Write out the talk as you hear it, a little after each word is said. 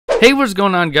Hey, what's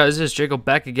going on, guys? It's Jacob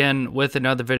back again with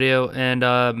another video, and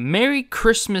Merry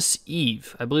Christmas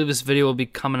Eve. I believe this video will be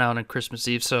coming out on Christmas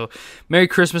Eve, so Merry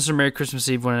Christmas or Merry Christmas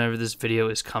Eve whenever this video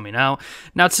is coming out.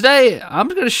 Now, today, I'm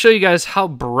going to show you guys how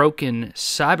broken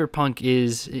Cyberpunk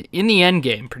is in the end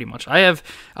game, pretty much. I have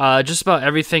just about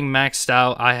everything maxed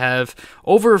out. I have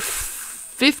over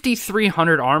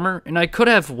 5,300 armor, and I could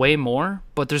have way more,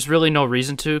 but there's really no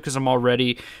reason to because I'm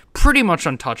already pretty much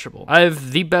untouchable. I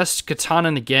have the best katana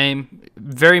in the game,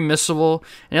 very missable,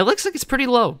 and it looks like it's pretty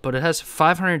low, but it has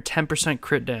 510%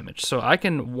 crit damage, so I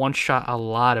can one-shot a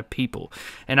lot of people.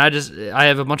 And I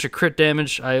have a bunch of crit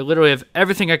damage. I literally have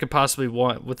everything I could possibly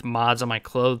want with mods on my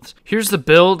clothes. Here's the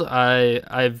build.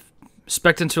 I've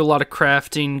spec'd into a lot of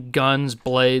crafting, guns,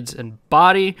 blades, and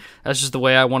body. That's just the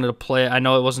way I wanted to play it. I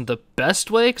know it wasn't the best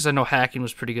way, because I know hacking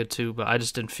was pretty good too, but I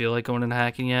just didn't feel like going into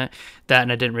hacking yet. That, and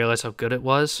I didn't realize how good it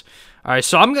was. Alright,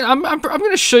 so I'm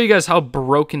gonna show you guys how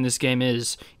broken this game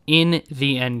is in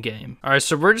the end game. Alright,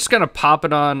 so we're just gonna pop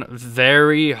it on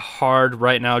very hard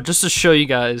right now, just to show you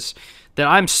guys that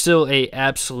I'm still a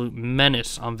absolute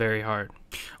menace on very hard.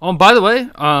 Oh, and by the way,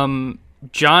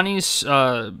 Johnny's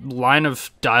line of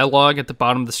dialogue at the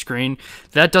bottom of the screen,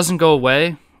 that doesn't go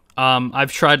away.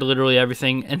 I've tried literally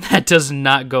everything, and that does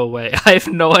not go away. I have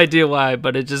no idea why,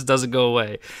 but it just doesn't go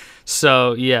away.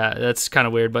 So, yeah, that's kind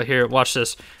of weird. But here, watch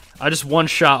this. I just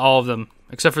one-shot all of them,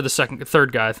 except for the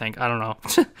third guy, I think. I don't know.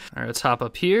 All right, let's hop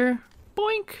up here.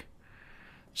 Boink.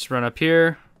 Just run up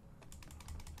here.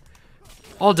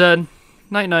 All dead.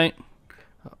 Night-night.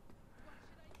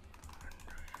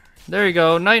 There you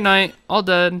go, night-night, all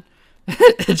dead.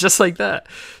 Just like that.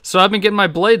 So I've been getting my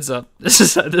blades up. This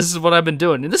is what I've been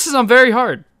doing. And this is on very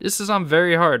hard. This is on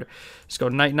very hard. Just go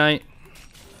night-night.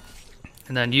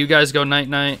 And then you guys go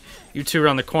night-night. You two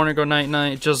around the corner go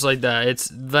night-night. Just like that. It's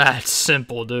that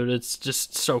simple, dude. It's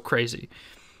just so crazy.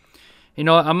 You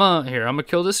know what? I'm gonna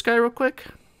kill this guy real quick.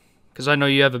 Because I know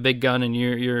you have a big gun and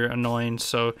you're annoying.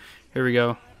 So here we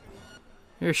go.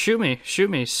 Here, shoot me. Shoot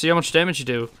me. See how much damage you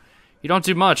do. You don't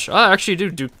do much. Oh, actually, you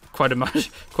do quite a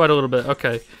little bit.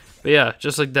 Okay, but yeah,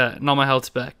 just like that, and all my health's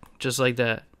back, just like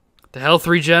that. The health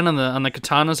regen on the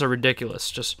katanas are ridiculous.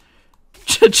 Just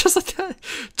like that.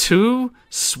 Two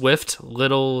swift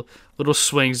little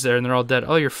swings there, and they're all dead.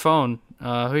 Oh, your phone. Who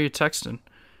are you texting?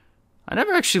 I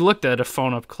never actually looked at a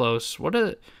phone up close. What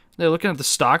are they looking at? The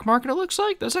stock market? It looks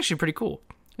like that's actually pretty cool.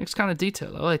 It's kind of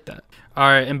detailed. I like that.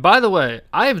 Alright, and by the way,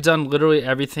 I have done literally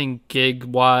everything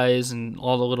gig-wise and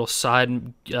all the little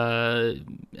side NCPD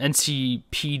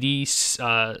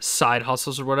side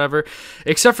hustles or whatever,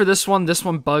 except for this one. This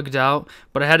one bugged out,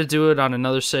 but I had to do it on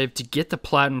another save to get the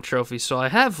platinum trophy. So I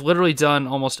have literally done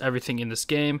almost everything in this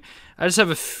game. I just have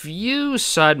a few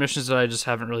side missions that I just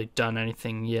haven't really done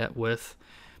anything yet with.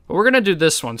 But we're going to do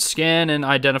this one. Scan and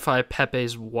identify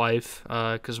Pepe's wife,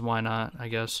 because why not, I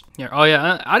guess. Yeah. Oh,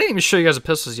 yeah, I didn't even show you guys the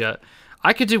pistols yet.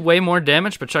 I could do way more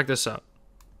damage, but check this out.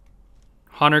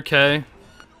 100k.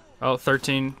 Oh,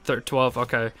 13, 12,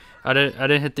 okay. I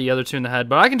didn't hit the other two in the head,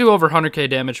 but I can do over 100k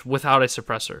damage without a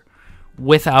suppressor.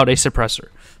 Without a suppressor.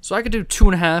 So I could do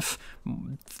 2.5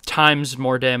 times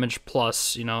more damage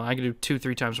plus, you know, I could do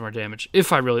 2-3 times more damage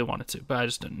if I really wanted to, but I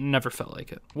just never felt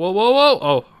like it. Whoa, whoa, whoa.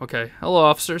 Oh, okay. Hello,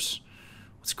 officers.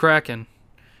 What's cracking?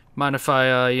 Mind if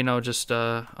I, you know, just,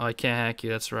 oh, I can't hack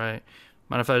you, that's right.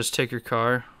 Mind if I just take your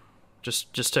car?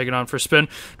 Just take it on for a spin.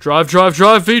 Drive, drive,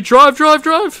 drive, V, drive, drive,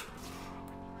 drive!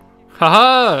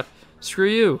 Haha! Screw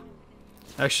you.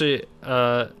 Actually,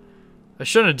 I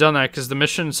shouldn't have done that because the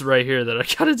mission's right here that I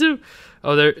gotta do.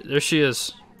 Oh, there she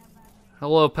is.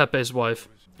 Hello, Pepe's wife.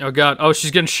 Oh, God. Oh,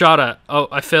 she's getting shot at. Oh,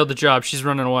 I failed the job. She's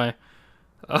running away.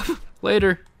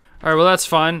 Later. Alright, well, that's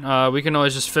fine. We can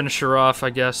always just finish her off, I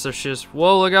guess. There she is.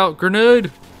 Whoa, look out. Grenade!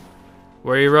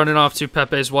 Where are you running off to,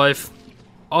 Pepe's wife?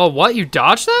 Oh, what? You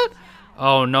dodged that?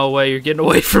 Oh, no way. You're getting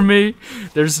away from me.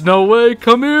 There's no way.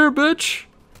 Come here, bitch.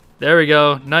 There we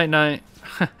go. Night-night.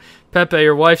 Pepe,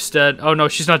 your wife's dead. Oh, no,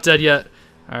 she's not dead yet.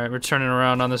 Alright, we're turning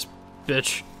around on this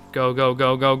bitch. Go, go,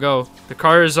 go, go, go. The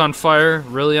car is on fire.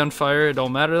 Really on fire. It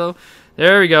don't matter, though.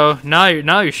 There we go. Now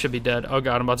you should be dead. Oh,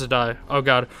 God, I'm about to die. Oh,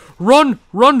 God. Run!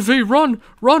 Run, V! Run!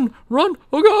 Run! Run!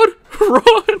 Oh, God!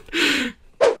 Run!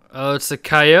 Oh, it's the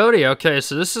coyote. Okay,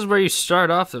 so this is where you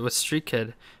start off with Street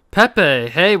Kid. Pepe,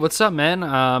 hey, what's up,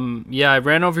 man? Yeah, I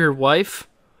ran over your wife.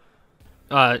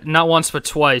 Not once, but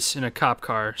twice in a cop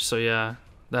car. So, yeah,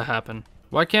 that happened.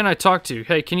 Why can't I talk to you?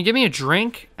 Hey, can you give me a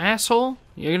drink, asshole?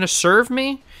 You're gonna serve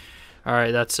me?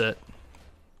 Alright, that's it.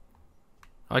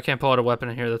 Oh, I can't pull out a weapon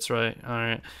in here, that's right.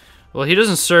 Alright. Well, he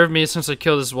doesn't serve me since I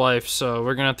killed his wife, so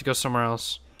we're gonna have to go somewhere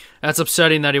else. That's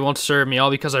upsetting that he won't serve me,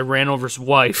 all because I ran over his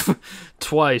wife.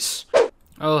 Twice.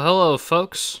 Oh, hello,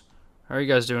 folks. How are you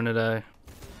guys doing today?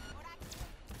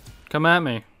 Come at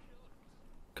me.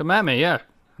 Come at me, yeah.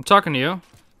 I'm talking to you.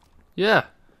 Yeah.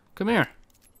 Come here.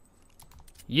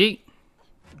 Yeet.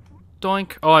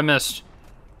 Doink. Oh, I missed.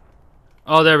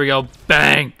 Oh, there we go.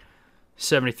 Bang!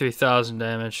 73,000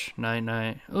 damage.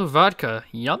 Night. Ooh, vodka.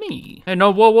 Yummy. Hey,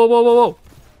 no, whoa.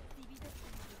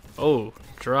 Oh,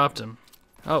 dropped him.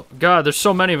 Oh, God, there's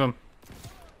so many of them.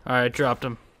 Alright, dropped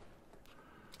him.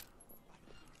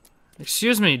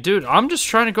 Excuse me, dude, I'm just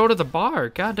trying to go to the bar.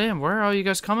 Goddamn, where are all you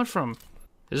guys coming from?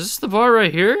 Is this the bar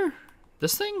right here?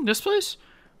 This thing? This place?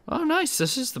 Oh, nice,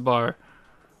 this is the bar.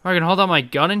 I can hold out my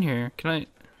gun in here. Can I...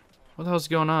 What the hell's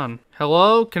going on?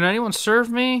 Hello? Can anyone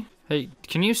serve me? Hey,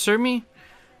 can you serve me?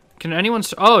 Can anyone...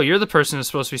 Oh, you're the person who's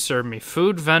supposed to be serving me.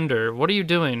 Food vendor. What are you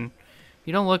doing?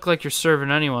 You don't look like you're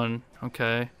serving anyone.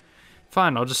 Okay.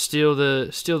 Fine, I'll just steal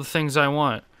the things I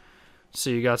want. So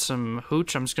you got some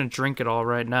hooch. I'm just gonna drink it all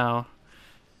right now.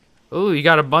 Ooh, you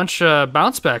got a bunch of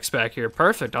bounce backs back here.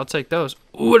 Perfect. I'll take those.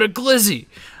 Ooh, and a glizzy.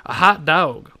 A hot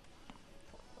dog.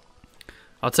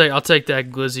 I'll take that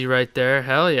glizzy right there.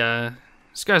 Hell yeah.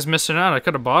 This guy's missing out. I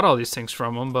could have bought all these things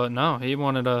from him, but no, he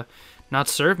wanted to not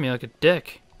serve me like a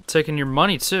dick. Taking your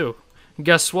money too. And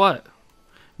guess what?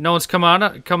 No one's coming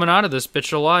out of this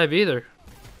bitch alive either.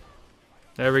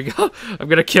 There we go. I'm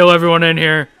gonna kill everyone in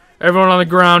here. Everyone on the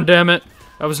ground, damn it.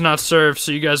 I was not served,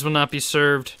 so you guys will not be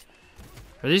served.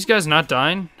 Are these guys not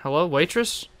dying? Hello,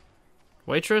 waitress?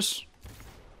 Waitress?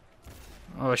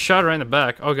 Oh, I shot her in the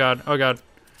back. Oh god, oh god.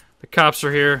 The cops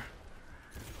are here.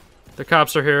 The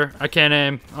cops are here. I can't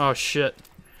aim. Oh shit.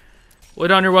 Lay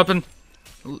down your weapon.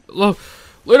 Lay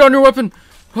down your weapon.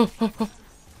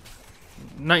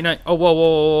 Night. Oh,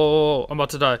 whoa. I'm about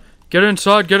to die. Get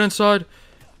inside.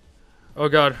 Oh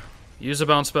god. Use a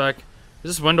bounce back.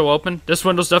 Is this window open? This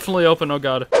window's definitely open. Oh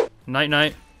god.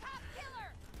 Night.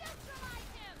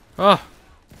 Oh.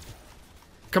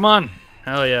 Come on.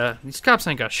 Hell yeah. These cops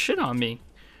ain't got shit on me.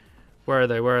 Where are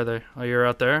they? Oh, you're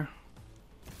out there?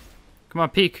 Come on,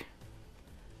 peek.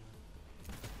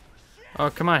 Oh,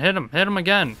 come on, hit him. Hit him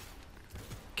again.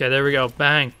 Okay, there we go.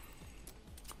 Bang.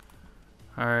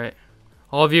 Alright.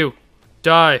 All of you.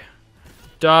 Die.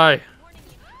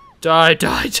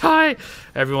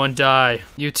 Everyone die.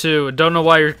 You too. Don't know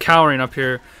why you're cowering up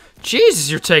here. Jesus,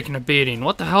 you're taking a beating.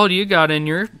 What the hell do you got in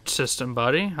your system,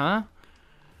 buddy? Huh?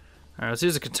 Alright, let's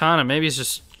use a katana. Maybe he's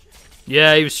just...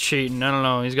 Yeah, he was cheating. I don't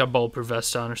know. He's got bulletproof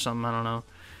vest on or something. I don't know.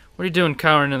 What are you doing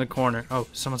cowering in the corner? Oh,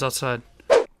 someone's outside.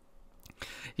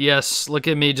 Yes, look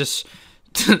at me just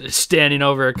standing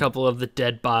over a couple of the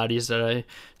dead bodies that I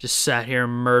just sat here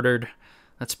and murdered.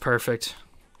 That's perfect.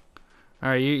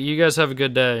 Alright, you guys have a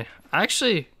good day.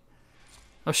 Actually...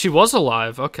 Oh, she was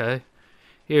alive. Okay.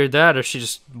 Either that or she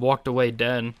just walked away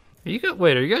dead. Wait,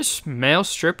 are you guys male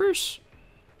strippers?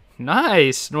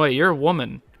 Nice. No, wait, you're a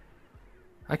woman.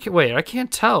 I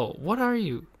can't tell. What are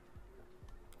you?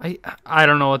 I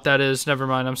don't know what that is. Never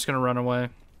mind. I'm just gonna run away.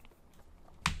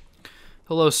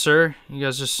 Hello, sir. You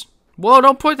guys just... Whoa,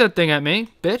 don't point that thing at me,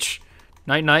 bitch.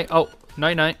 Night. Oh,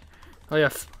 night. Oh, yeah.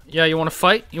 Yeah, you want to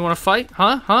fight?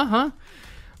 Huh?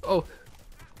 Oh.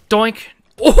 Doink.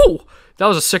 Oh! That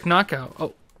was a sick knockout.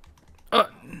 Oh.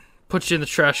 Put you in the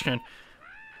trash can.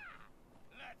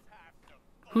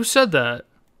 Who said that?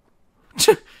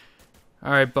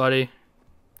 Alright, buddy.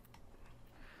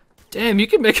 Damn, you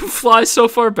can make him fly so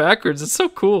far backwards. It's so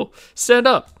cool. Stand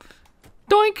up.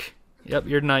 Doink. Yep,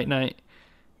 you're night.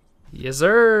 Yes,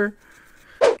 sir.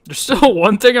 There's still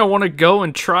one thing I want to go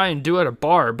and try and do at a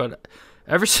bar, but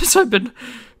ever since I've been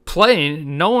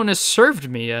playing, no one has served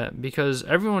me yet because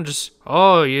everyone just,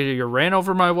 oh, you ran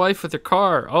over my wife with your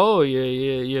car. Oh,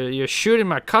 you're shooting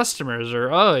my customers,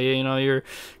 or oh, you're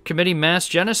committing mass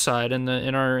genocide in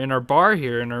our bar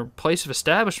here, in our place of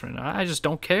establishment. I just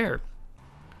don't care.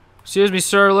 Excuse me,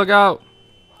 sir. Look out.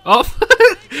 Oh,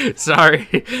 sorry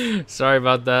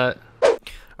about that.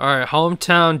 All right,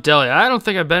 Hometown Deli. I don't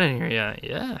think I've been in here yet.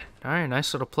 Yeah. All right,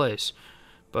 nice little place.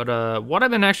 But what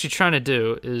I've been actually trying to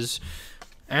do is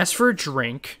ask for a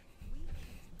drink.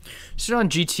 So on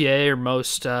GTA or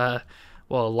most, well,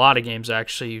 a lot of games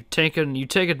actually, you take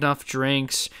enough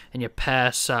drinks and you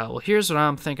pass out. Well, here's what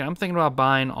I'm thinking. I'm thinking about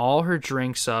buying all her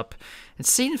drinks up and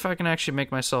seeing if I can actually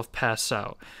make myself pass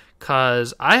out.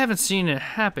 Because I haven't seen it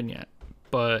happen yet,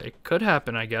 but it could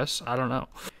happen, I guess. I don't know.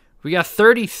 We got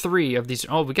 33 of these.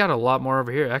 Oh, we got a lot more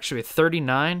over here. Actually, we have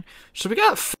 39. So we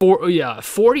got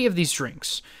 40 of these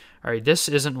drinks. All right, this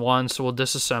isn't one, so we'll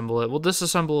disassemble it. We'll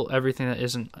disassemble everything that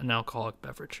isn't an alcoholic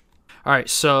beverage. All right,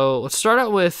 so let's start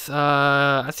out with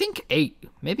I think 8.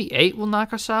 Maybe 8 will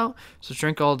knock us out. So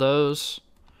drink all those.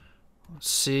 Let's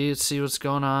see what's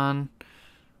going on.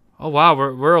 Oh wow,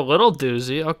 we're a little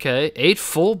doozy. Okay, 8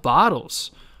 full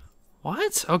bottles.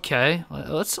 What? Okay,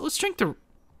 let's drink the.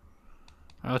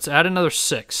 Let's add another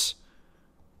 6.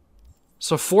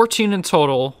 So 14 in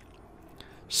total.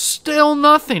 Still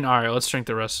nothing. All right, let's drink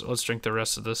the rest. Let's drink the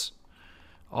rest of this.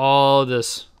 All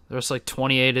this. There's like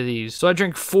 28 of these. So I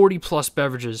drink 40 plus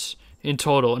beverages in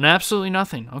total and absolutely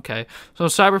nothing. Okay. So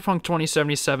Cyberpunk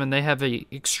 2077, they have a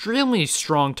extremely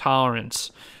strong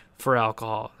tolerance for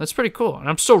alcohol. That's pretty cool. And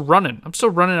I'm still running. I'm still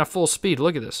running at full speed.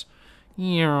 Look at this.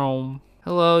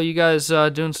 Hello, you guys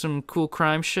doing some cool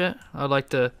crime shit? I'd like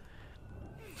to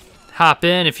hop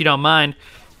in if you don't mind.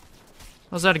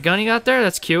 Was that a gun you got there?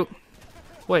 That's cute.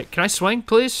 Wait, can I swing,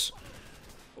 please?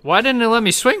 Why didn't it let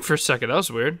me swing for a second? That was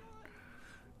weird.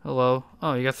 Hello.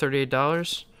 Oh, you got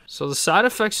 $38. So the side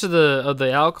effects of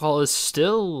the alcohol is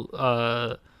still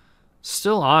on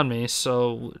me.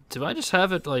 So do I just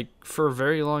have it like for a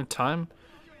very long time?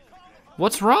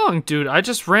 What's wrong, dude? I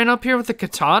just ran up here with a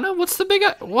katana. What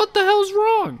the hell's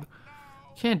wrong?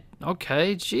 Can't.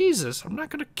 Okay, Jesus. I'm not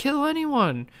gonna kill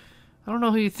anyone. I don't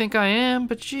know who you think I am,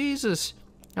 but Jesus,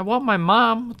 I want my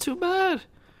mom. Too bad.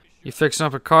 You fixing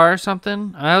up a car or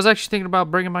something? I was actually thinking about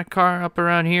bringing my car up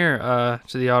around here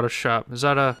to the auto shop. Is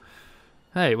that a...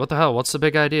 Hey, what the hell? What's the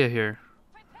big idea here?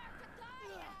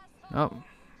 Oh.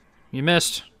 You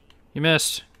missed. You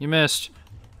missed. You missed.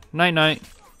 Night-night.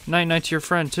 Night-night to your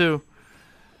friend, too.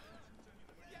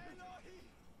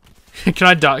 Can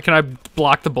I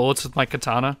block the bullets with my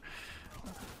katana? I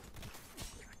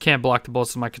can't block the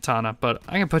bullets with my katana, but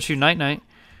I can put you night-night.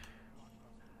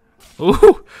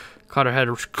 Ooh! Cut her head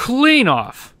clean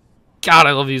off. God,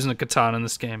 I love using the katana in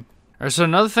this game. Alright, so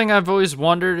another thing I've always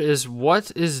wondered is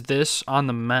what is this on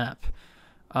the map?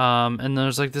 And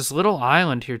there's like this little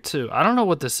island here too. I don't know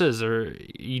what this is, or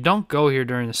you don't go here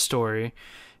during the story.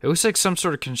 It looks like some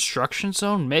sort of construction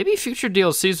zone. Maybe future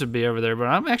DLCs would be over there, but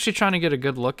I'm actually trying to get a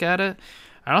good look at it.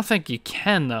 I don't think you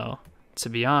can though, to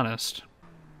be honest.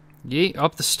 Yeet,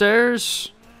 up the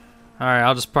stairs. Alright,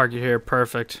 I'll just park it here.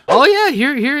 Perfect. Oh yeah,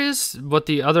 here is what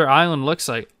the other island looks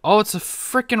like. Oh, it's a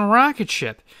freaking rocket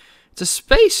ship. It's a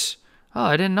space. Oh,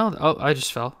 I didn't know that. Oh, I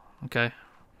just fell. Okay.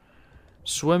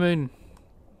 Swimming.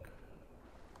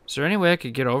 Is there any way I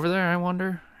could get over there, I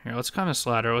wonder? Here, let's climb this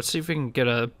ladder. Let's see if we can get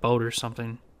a boat or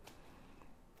something.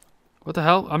 What the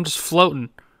hell? I'm just floating.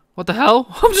 What the hell?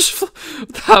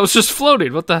 I was just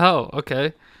floating. What the hell?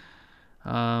 Okay.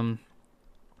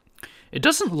 It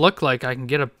doesn't look like I can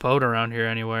get a boat around here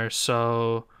anywhere,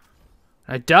 so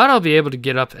I doubt I'll be able to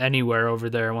get up anywhere over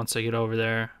there once I get over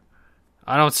there.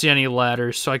 I don't see any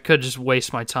ladders, so I could just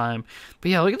waste my time.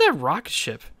 But yeah, look at that rocket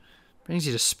ship. Brings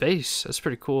you to space. That's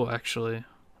pretty cool, actually.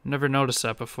 Never noticed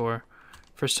that before.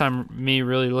 First time me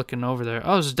really looking over there.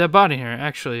 Oh, there's a dead body here,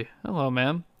 actually. Hello,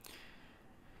 ma'am.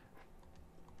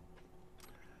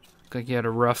 Look like you had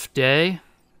a rough day.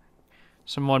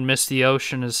 Someone missed the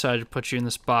ocean and decided to put you in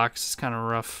this box. It's kind of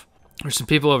rough. There's some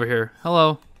people over here.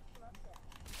 Hello.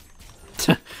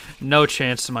 No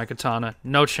chance to my katana.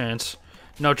 No chance.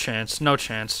 No chance. No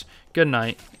chance. Good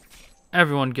night.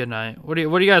 Everyone, good night. What are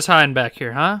you guys hiding back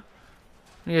here, huh?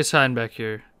 What are you guys hiding back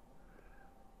here?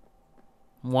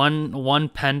 One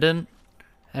pendant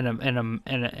and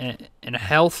a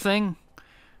health thing?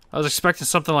 I was expecting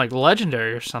something like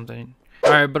legendary or something.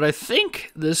 Alright, but I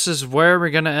think this is where we're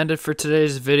going to end it for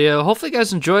today's video. Hopefully you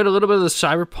guys enjoyed a little bit of the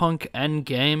Cyberpunk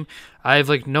endgame. I have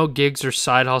like no gigs or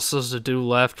side hustles to do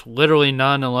left. Literally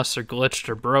none unless they're glitched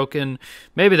or broken.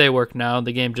 Maybe they work now.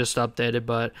 The game just updated,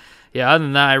 but yeah, other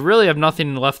than that, I really have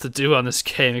nothing left to do on this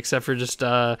game except for just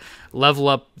level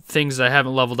up things that I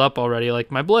haven't leveled up already,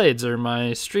 like my blades or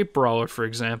my street brawler, for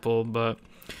example, but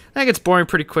that gets boring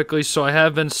pretty quickly, so I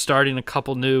have been starting a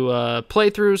couple new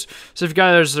playthroughs. So if you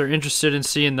guys are interested in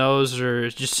seeing those or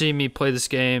just seeing me play this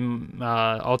game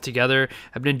all together,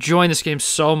 I've been enjoying this game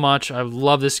so much. I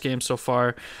love this game so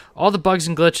far. All the bugs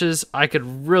and glitches, I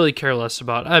could really care less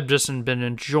about. I've just been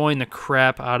enjoying the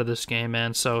crap out of this game,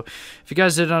 man. So if you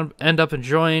guys did end up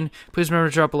enjoying, please remember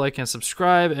to drop a like and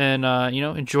subscribe, and you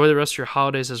know, enjoy the rest of your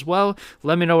holidays as well.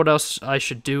 Let me know what else I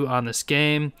should do on this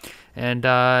game, and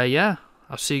yeah.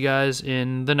 I'll see you guys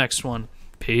in the next one.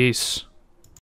 Peace.